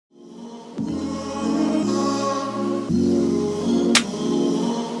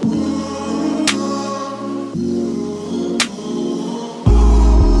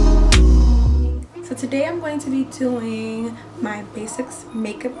today I'm going to be doing my basics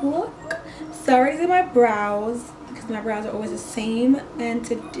makeup look. So I already did my brows because my brows are always the same, and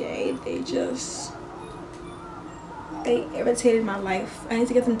today they irritated my life. I need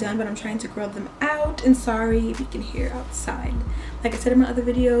to get them done, but I'm trying to grow them out. And sorry if you can hear outside. Like I said in my other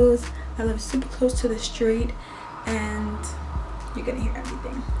videos, I live super close to the street and you're gonna hear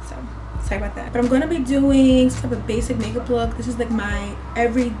everything, so sorry about that. But I'm gonna be doing some type of basic makeup look. This is like my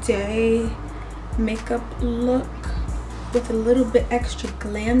everyday makeup look with a little bit extra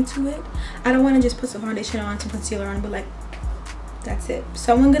glam to it. I don't want to just put some foundation on, some concealer on, but like that's it.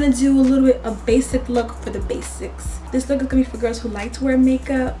 So I'm gonna do a little bit of basic look for the basics. This look is gonna be for girls who like to wear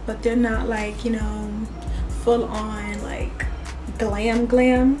makeup, but they're not like, you know, full on like glam.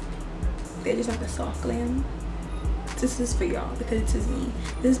 They're just like a soft glam. This is for y'all because this is me.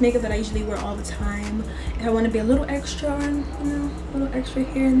 This is makeup that I usually wear all the time. If I want to be a little extra, you know, a little extra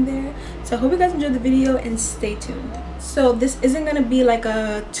here and there. So I hope you guys enjoyed the video and stay tuned. So this isn't gonna be like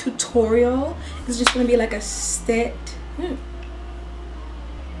a tutorial. It's just gonna be like a set.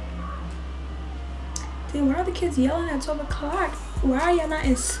 Damn, why are the kids yelling at 12 o'clock? Why are y'all not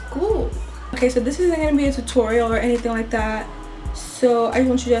in school? Okay, so this isn't gonna be a tutorial or anything like that. So I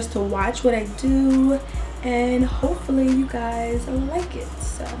want you guys to watch what I do, and hopefully you guys will like it.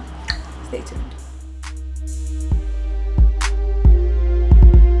 So stay tuned.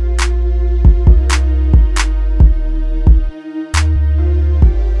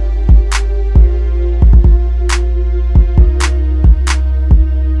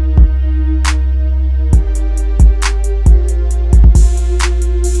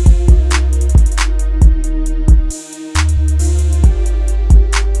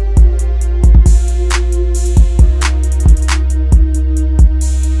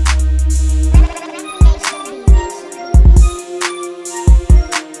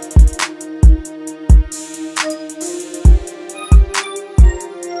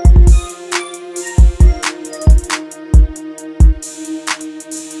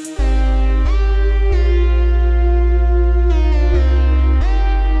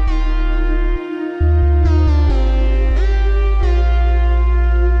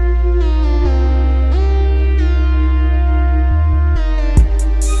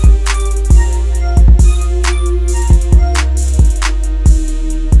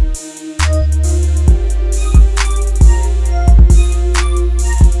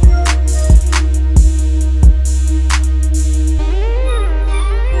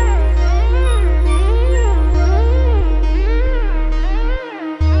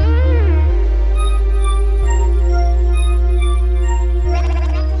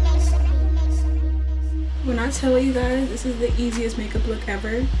 Tell you guys, this is the easiest makeup look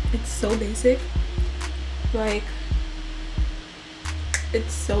ever. It's so basic, like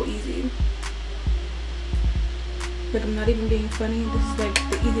it's so easy. Like I'm not even being funny. This is like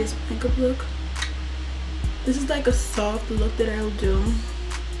the easiest makeup look. This is like a soft look that I'll do.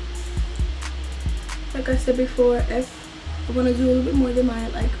 Like I said before, if I want to do a little bit more than my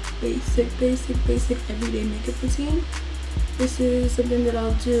like basic everyday makeup routine, this is something that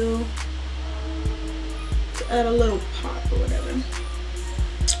I'll do add a little pop or whatever.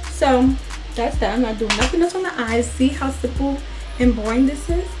 So that's that. I'm not doing nothing else on the eyes. See how simple and boring this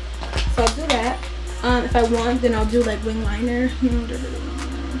is? So I'll do that. If I want, then I'll do like wing liner.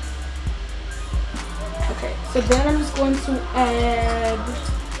 Okay, so then I'm just going to add,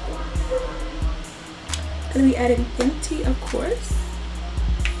 gonna be adding Fenty, of course.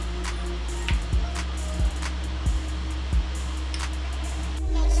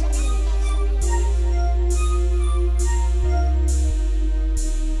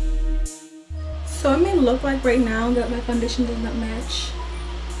 So it may look like right now that my foundation does not match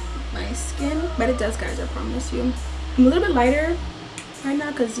my skin, but it does, guys, I promise you. I'm a little bit lighter right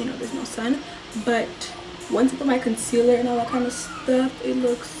now because, you know, there's no sun, but once I put my concealer and all that kind of stuff, it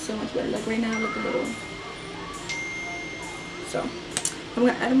looks so much better. Like right now I look a little, so I'm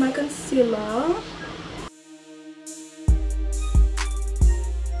gonna add my concealer.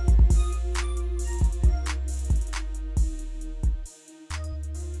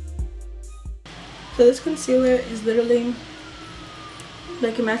 So this concealer is literally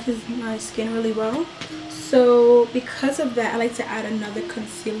like, it matches my skin really well. So because of that, I like to add another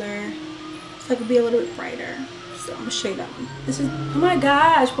concealer so I could be a little bit brighter. So I'm gonna show you that one. This is, oh my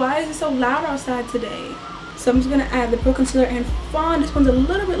gosh, why is it so loud outside today? So I'm just gonna add the Pro Concealer and Fawn. This one's a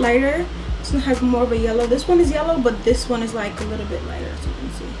little bit lighter. This one has more of a yellow. This one is yellow, but this one is like a little bit lighter, so you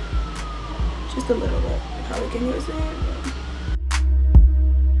can see. Just a little bit. You probably can use it.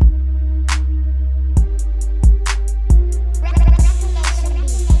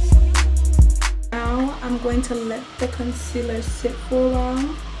 Now going to let the concealer sit for a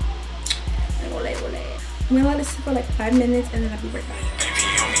while. I'm gonna let it sit for like 5 minutes and then I'll be right back.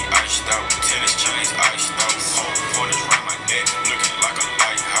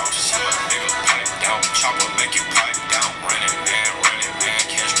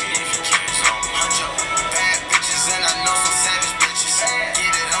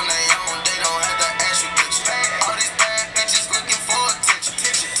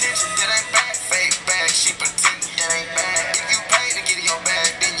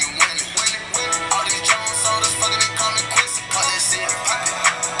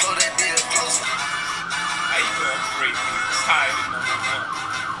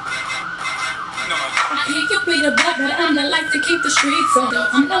 But I'm the life to keep the streets on.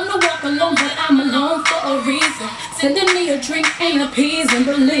 I'm known to walk alone, but I'm alone for a reason. Sending me a drink ain't appeasing,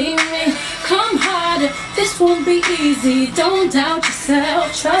 believe me. Come harder, this won't be easy. Don't doubt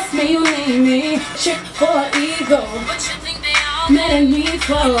yourself, trust me, you need me. Chick for ego, what you think they all mad at me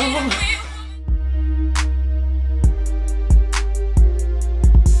for?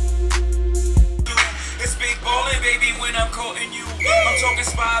 It's big ballin', baby, when I'm courting you. I'm talking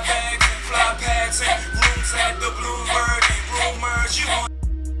spy bags and fly pads and rooms at the Bluebird and rumors you want.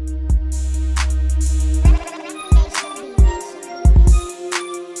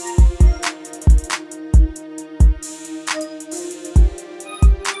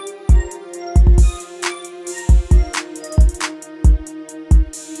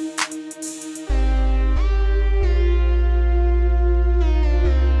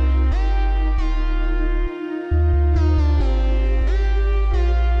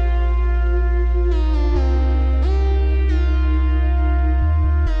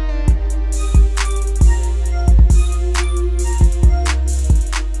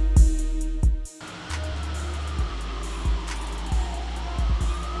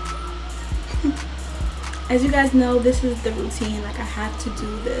 As you guys know, this is the routine. Like, I have to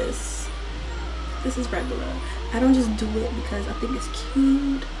do this. This is regular. I don't just do it because I think it's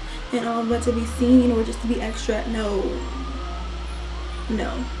cute and all, but to be seen or just to be extra. No,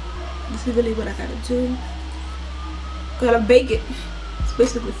 this is really what I gotta do. Gotta bake it. It's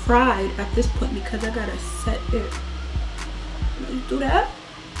basically fried at this point because I gotta set it. Let's do that.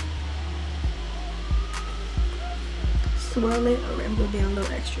 Swirl it, or I'm gonna be a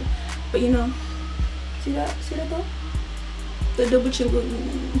little extra, but you know. See that though? The double chin. I'm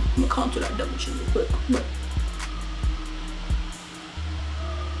gonna contour that double chin real quick. But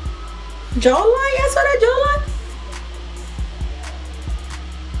jawline, yeah, saw that jawline.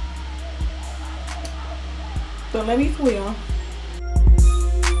 So let me fool y'all.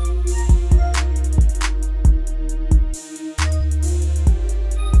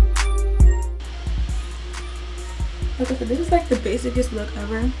 Okay, so this is like the basicest look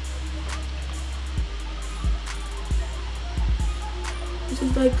ever. This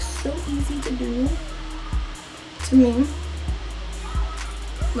is like so easy to do to me.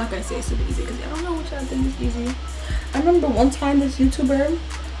 I'm not gonna say it's super easy because I don't know which I think is easy. I remember one time this YouTuber,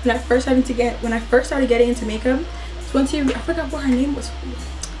 when I first started getting into makeup, I forgot what her name was,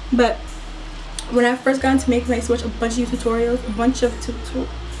 but when I first got into makeup, I used to watch a bunch of tutorials,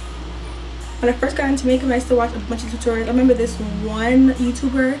 When I first got into makeup, I used to watch a bunch of tutorials. I remember this one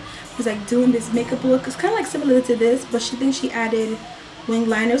YouTuber was like doing this makeup look. It's kind of like similar to this, but she thinks she added wing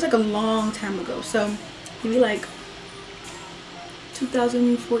liner. It was like a long time ago, so maybe like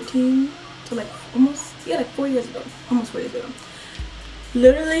 2014 to like almost, yeah, like 4 years ago, almost 4 years ago.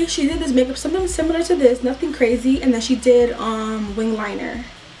 Literally, she did this makeup, something similar to this, nothing crazy, and then she did wing liner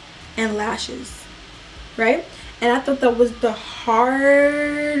and lashes, right? And I thought that was the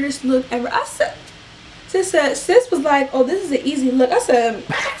hardest look ever. I said, sis was like, oh, this is an easy look. I said,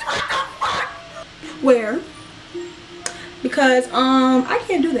 where? Because I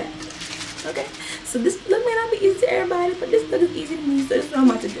can't do that. Okay, so this look may not be easy to everybody, but this look is easy to me, so this is what I'm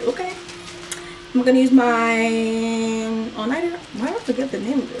about to do. Okay, I'm gonna use my all-nighter. Why do I forget the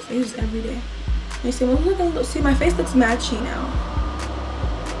name of this? I use this every day. You see, see, my face looks matchy now.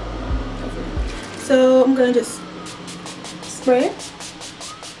 So I'm gonna just spray it.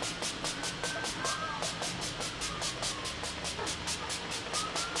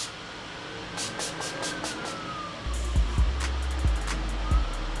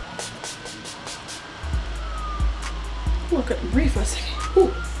 Oh, I couldn't breathe for a second.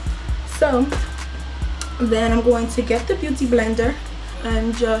 Ooh. So then I'm going to get the beauty blender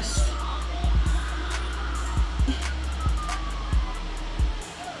and just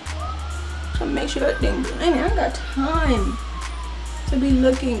make sure that thing, I mean, I ain't got time to be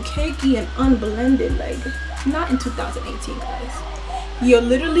looking cakey and unblended, like not in 2018, guys. You're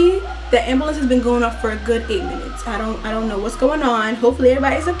literally, the ambulance has been going off for a good 8 minutes. I don't know what's going on. Hopefully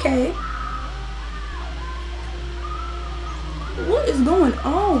everybody's okay. What is going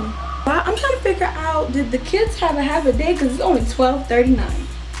on? I'm trying to figure out, did the kids have a half a day? Because it's only 12:39.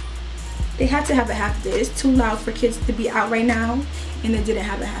 They had to have a half a day. It's too loud for kids to be out right now, and they didn't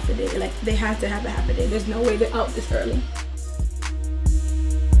have a half a day. Like, they had to have a half a day. There's no way they're out this early.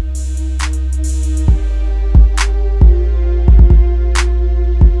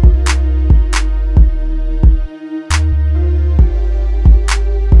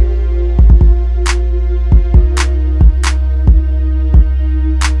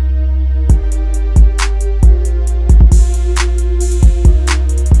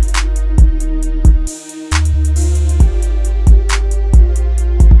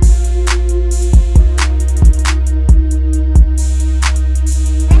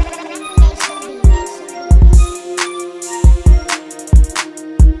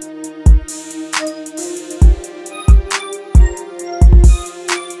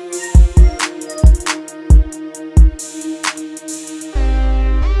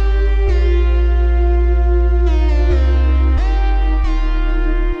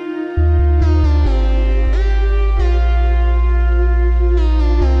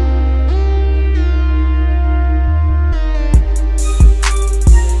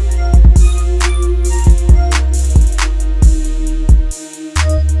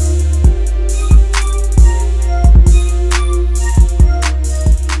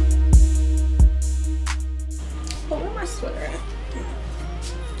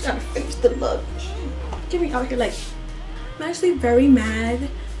 Out here, like, I'm actually very mad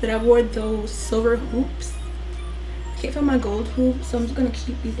that I wore those silver hoops. I can't find my gold hoops, so I'm just gonna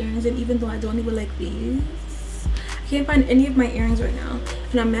keep these earrings in, even though I don't even like these. I can't find any of my earrings right now,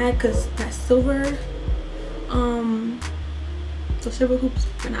 and I'm mad because that silver the silver hoops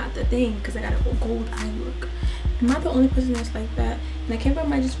are not the thing, because I got a gold eye look. I'm not the only person that's like that, and I can't find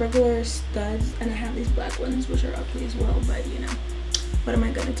my just regular studs, and I have these black ones which are ugly as well, but you know, what am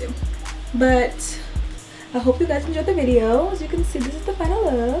I gonna do? But I hope you guys enjoyed the video. As you can see, this is the final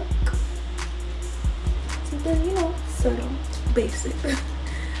look. Something, you know, subtle, basic.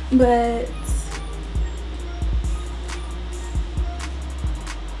 But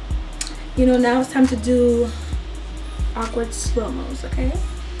you know, now it's time to do awkward slow-mos, okay?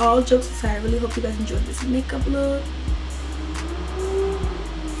 All jokes aside, I really hope you guys enjoyed this makeup look.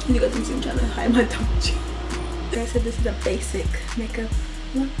 You guys can see I'm trying to hide my double chin. Like I said, this is a basic makeup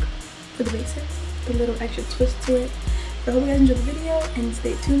look for the basics. A little extra twist to it. So I hope you guys enjoyed the video and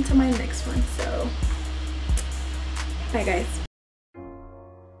stay tuned to my next one. So bye guys.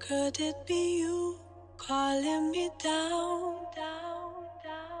 Could it be you calling me down, down,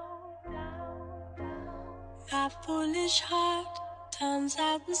 down, down, down? My foolish heart turns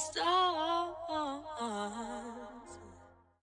at the stars.